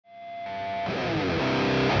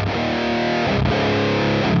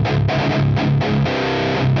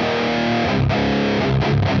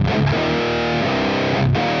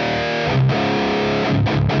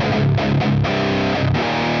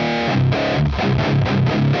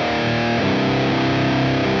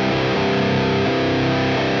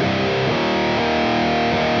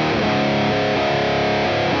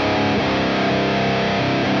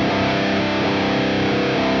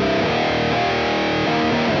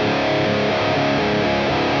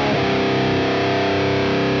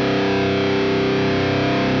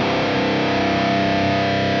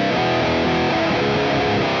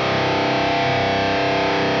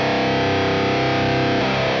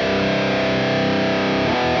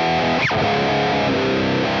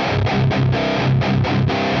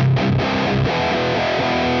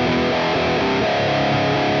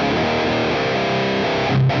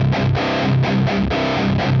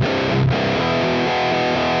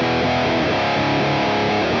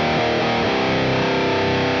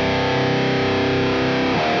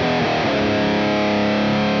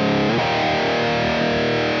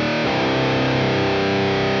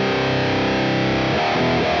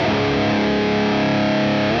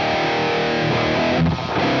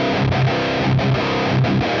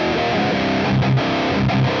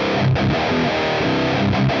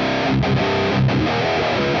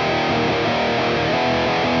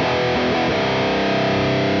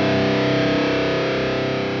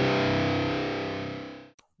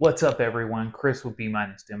What's up everyone, Chris with B-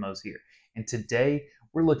 Demos here, and today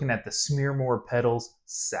we're looking at the Smirmoor Pedals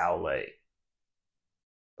Saule.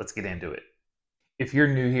 Let's get into it. If you're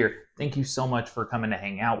new here, thank you so much for coming to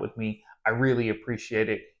hang out with me. I really appreciate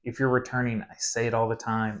it. If you're returning, I say it all the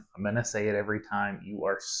time. I'm gonna say it every time. You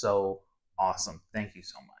are so awesome. Thank you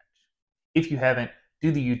so much. If you haven't,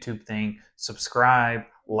 do the YouTube thing, subscribe,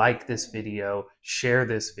 like this video, share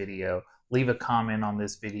this video, leave a comment on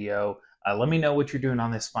this video. Let me know what you're doing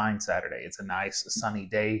on this fine Saturday. It's a nice sunny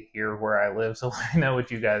day here where I live, so let me know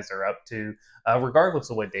what you guys are up to,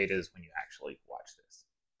 regardless of what day it is when you actually watch this.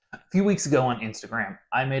 A few weeks ago on Instagram,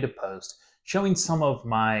 I made a post showing some of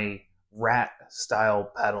my Rat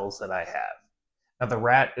style pedals that I have. Now the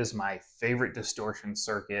Rat is my favorite distortion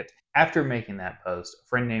circuit. After making that post, a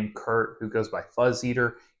friend named Kurt, who goes by Fuzz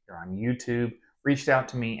Eater here on YouTube, reached out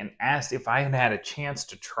to me and asked if I had had a chance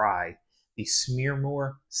to try the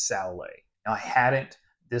Smirmoor Saule. Now I hadn't.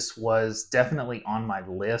 This was definitely on my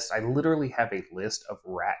list. I literally have a list of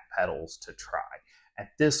Rat pedals to try, and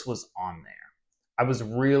this was on there. I was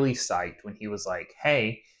really psyched when he was like,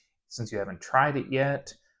 hey, since you haven't tried it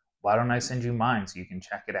yet, why don't I send you mine so you can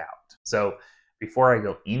check it out? So before I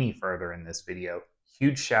go any further in this video,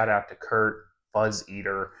 huge shout out to Kurt, Fuzz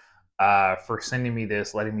Eater, for sending me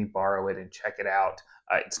this, letting me borrow it and check it out.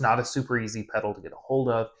 It's not a super easy pedal to get a hold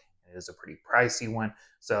of. It is a pretty pricey one,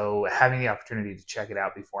 so having the opportunity to check it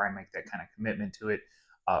out before I make that kind of commitment to it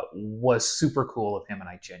was super cool of him, and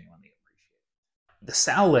I genuinely appreciate it. The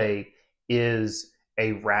Saule is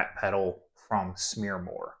a Rat pedal from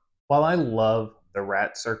Smirmoor. While I love the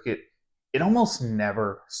Rat circuit, it almost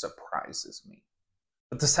never surprises me.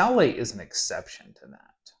 But the Saule is an exception to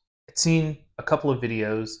that. I'd seen a couple of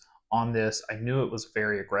videos on this. I knew it was a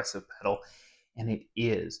very aggressive pedal, and it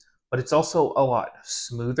is. But it's also a lot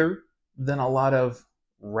smoother than a lot of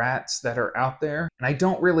Rats that are out there. And I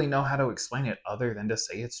don't really know how to explain it other than to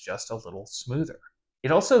say it's just a little smoother.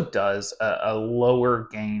 It also does a lower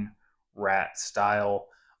gain Rat style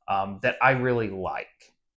that I really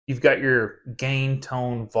like. You've got your gain,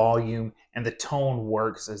 tone, volume, and the tone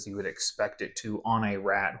works as you would expect it to on a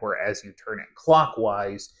Rat, where as you turn it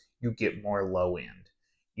clockwise, you get more low end.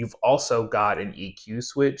 You've also got an EQ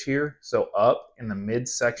switch here. So up in the mid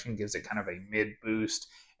section gives it kind of a mid boost,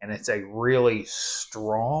 and it's a really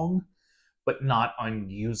strong, but not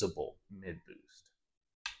unusable mid boost.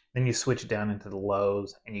 Then you switch down into the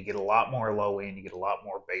lows and you get a lot more low end, you get a lot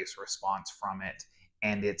more bass response from it,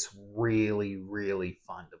 and it's really, really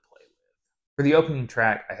fun to play with. For the opening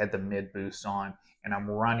track, I had the mid boost on, and I'm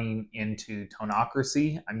running into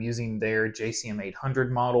Tonocracy. I'm using their JCM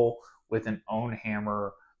 800 model with an own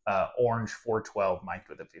hammer orange 412 mic'd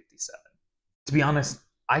with a 57. To be honest,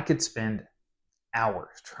 I could spend hours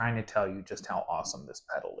trying to tell you just how awesome this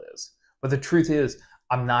pedal is. But the truth is,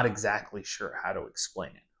 I'm not exactly sure how to explain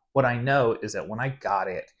it. What I know is that when I got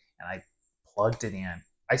it and I plugged it in,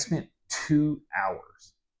 I spent 2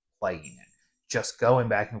 hours playing it, just going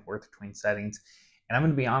back and forth between settings. And I'm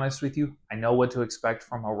going to be honest with you, I know what to expect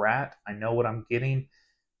from a Rat. I know what I'm getting.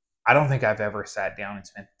 I don't think I've ever sat down and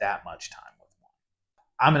spent that much time with one.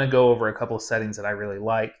 I'm going to go over a couple of settings that I really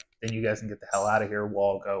like. Then you guys can get the hell out of here. We'll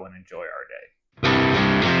all go and enjoy our day.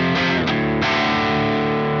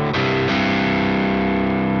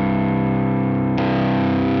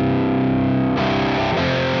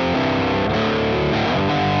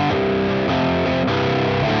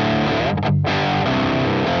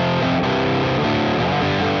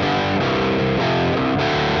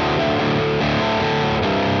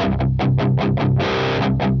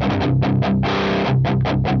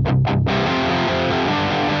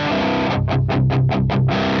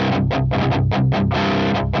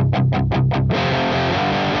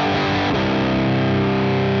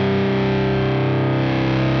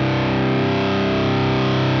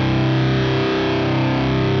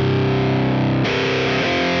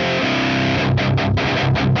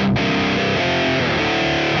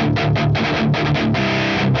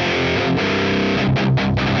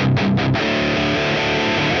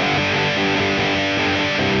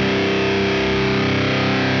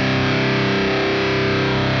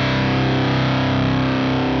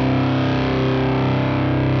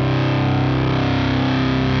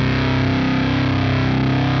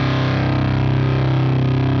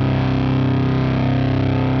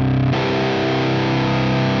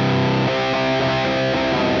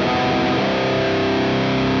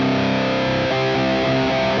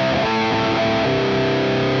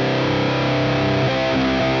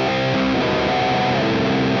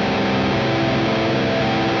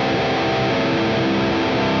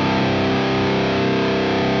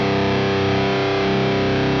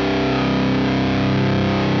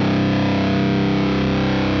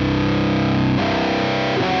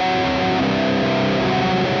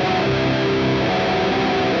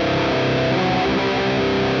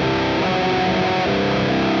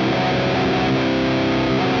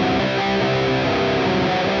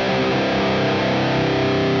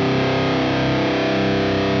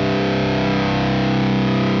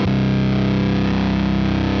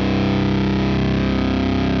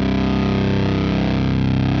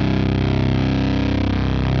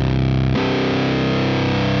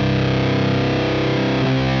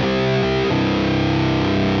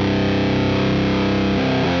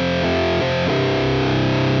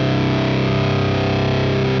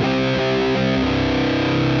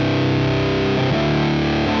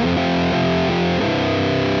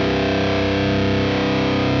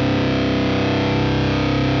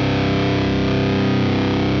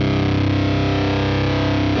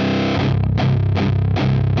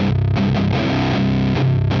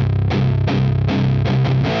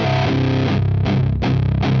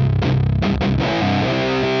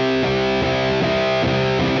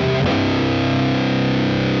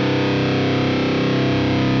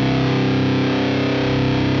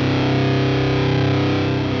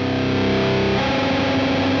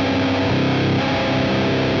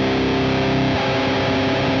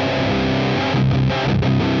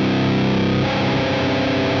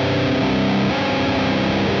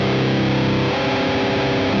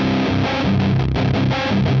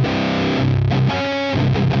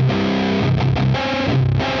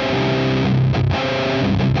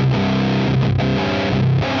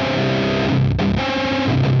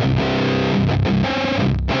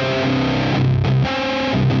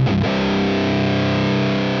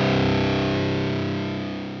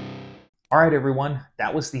 right, everyone,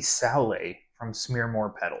 that was the Saule from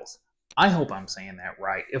Smirmoor Pedals. I hope I'm saying that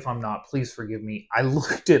right. If I'm not, please forgive me. I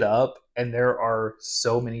looked it up, and there are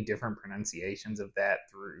so many different pronunciations of that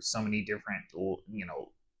through so many different,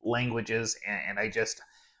 languages, and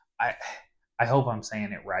I hope I'm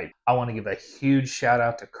saying it right. I want to give a huge shout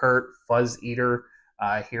out to Kurt Fuzz Eater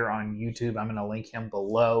here on YouTube. I'm going to link him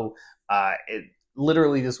below.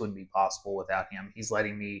 Literally, this wouldn't be possible without him. He's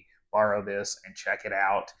letting me borrow this and check it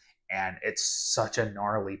out, and it's such a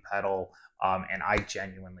gnarly pedal, and I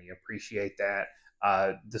genuinely appreciate that.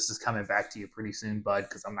 This is coming back to you pretty soon, bud,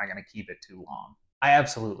 because I'm not going to keep it too long. I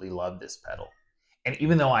absolutely love this pedal, and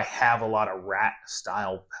even though I have a lot of rat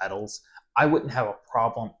style pedals, I wouldn't have a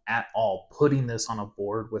problem at all putting this on a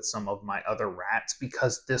board with some of my other rats,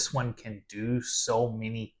 because this one can do so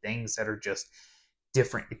many things that are just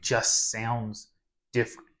different. It just sounds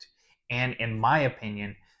different. And in my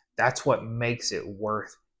opinion, that's what makes it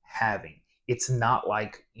worth having. It's not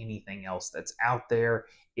like anything else that's out there.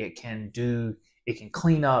 It can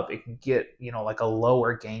clean up, it can get, like a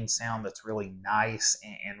lower gain sound that's really nice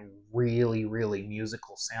and really, really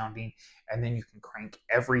musical sounding. And then you can crank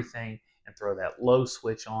everything and throw that low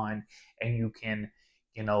switch on, and you can,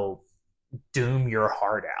 doom your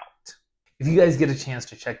heart out. If you guys get a chance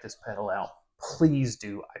to check this pedal out, please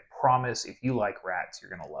do. I promise, if you like rats,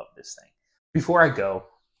 you're going to love this thing. Before I go,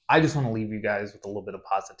 I just want to leave you guys with a little bit of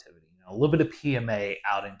positivity, a little bit of PMA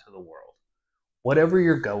out into the world. Whatever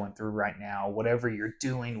you're going through right now, whatever you're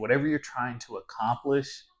doing, whatever you're trying to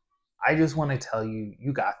accomplish, I just want to tell you,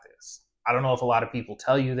 you got this. I don't know if a lot of people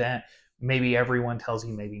tell you that. Maybe everyone tells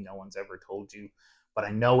you, maybe no one's ever told you, but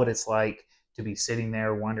I know what it's like to be sitting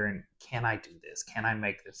there wondering, can I do this? Can I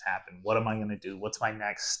make this happen? What am I going to do? What's my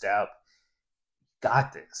next step?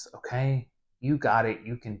 Got this, okay? You got it.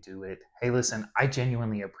 You can do it. Hey, listen, I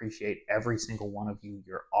genuinely appreciate every single one of you.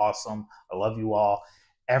 You're awesome. I love you all.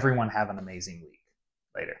 Everyone have an amazing week.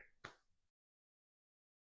 Later.